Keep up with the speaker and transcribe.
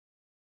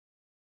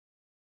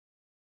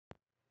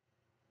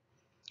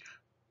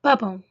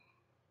Bubble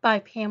by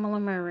Pamela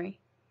Murray.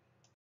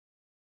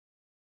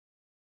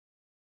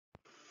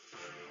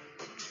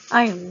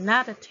 I am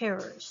not a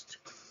terrorist,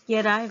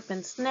 yet I have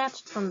been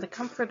snatched from the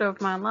comfort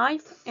of my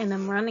life and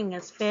am running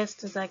as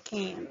fast as I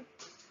can.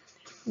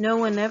 No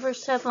one ever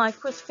said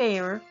life was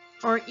fair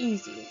or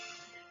easy,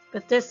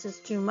 but this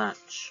is too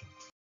much.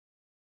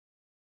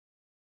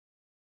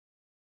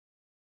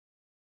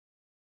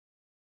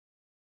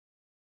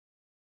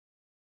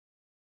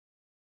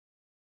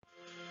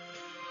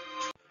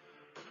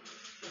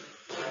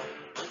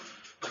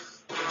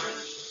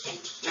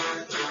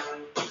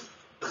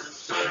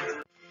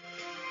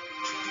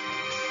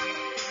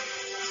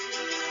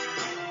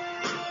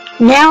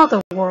 Now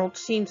the world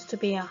seems to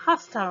be a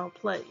hostile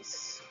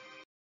place.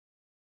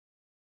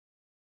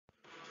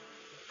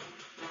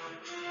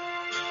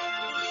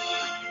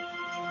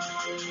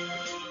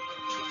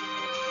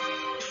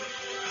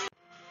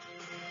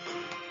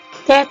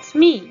 That's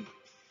me,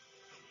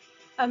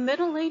 a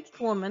middle-aged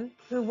woman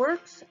who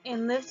works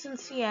and lives in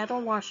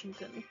Seattle,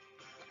 Washington.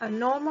 A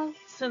normal,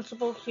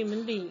 sensible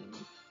human being.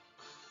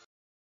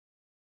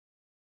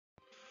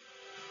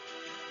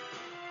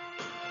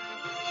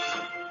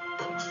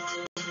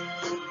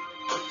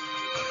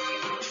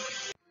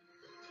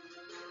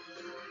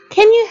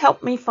 Can you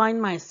help me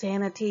find my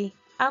sanity?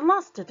 I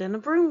lost it in a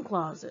broom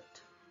closet.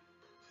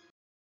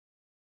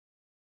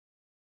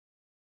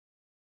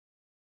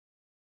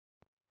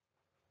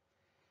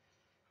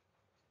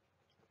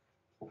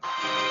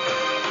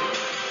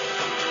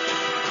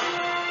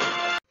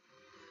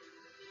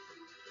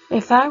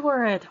 If I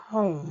were at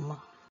home,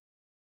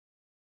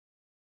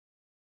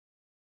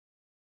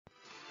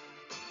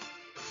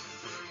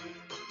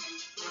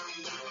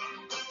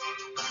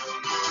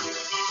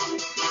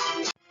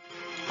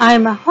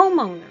 I'm a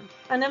homeowner,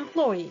 an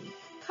employee,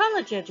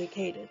 college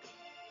educated.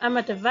 I'm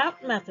a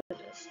devout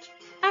Methodist.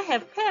 I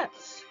have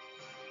pets.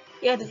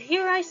 Yet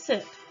here I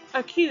sit,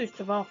 accused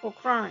of awful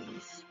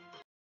crimes.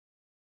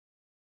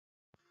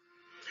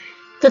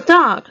 The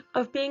thought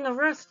of being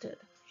arrested,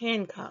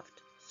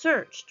 handcuffed,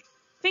 searched,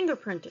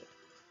 fingerprinted,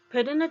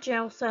 put in a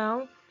jail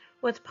cell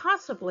with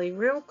possibly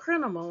real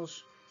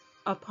criminals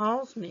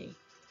appalls me.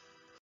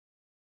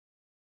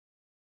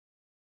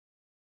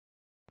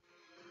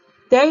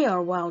 They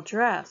are well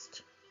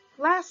dressed.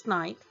 Last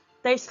night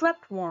they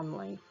slept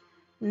warmly.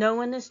 No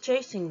one is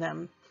chasing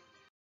them.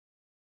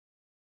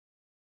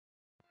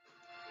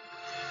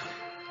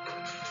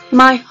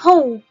 My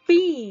whole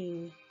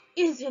being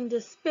is in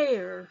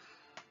despair.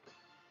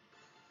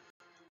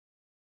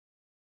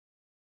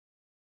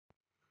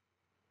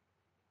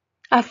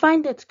 I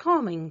find it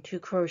calming to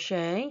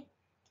crochet.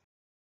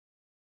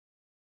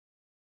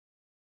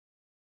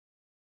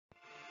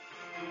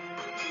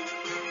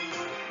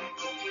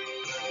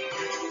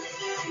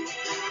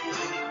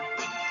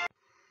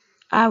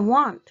 I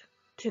want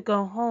to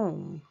go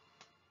home.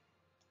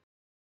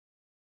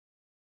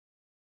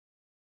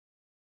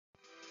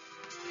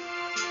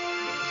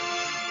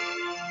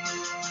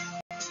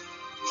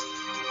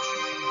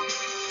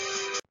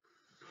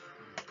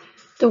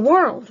 The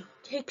world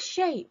takes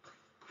shape,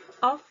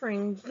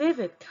 offering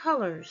vivid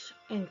colors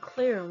and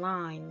clear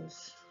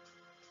lines.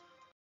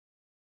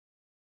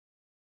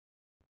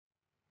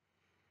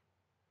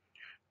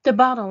 The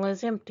bottle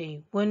is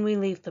empty when we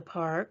leave the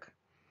park.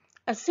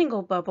 A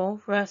single bubble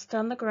rests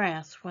on the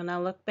grass when I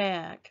look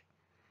back.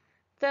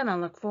 Then I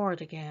look forward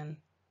again.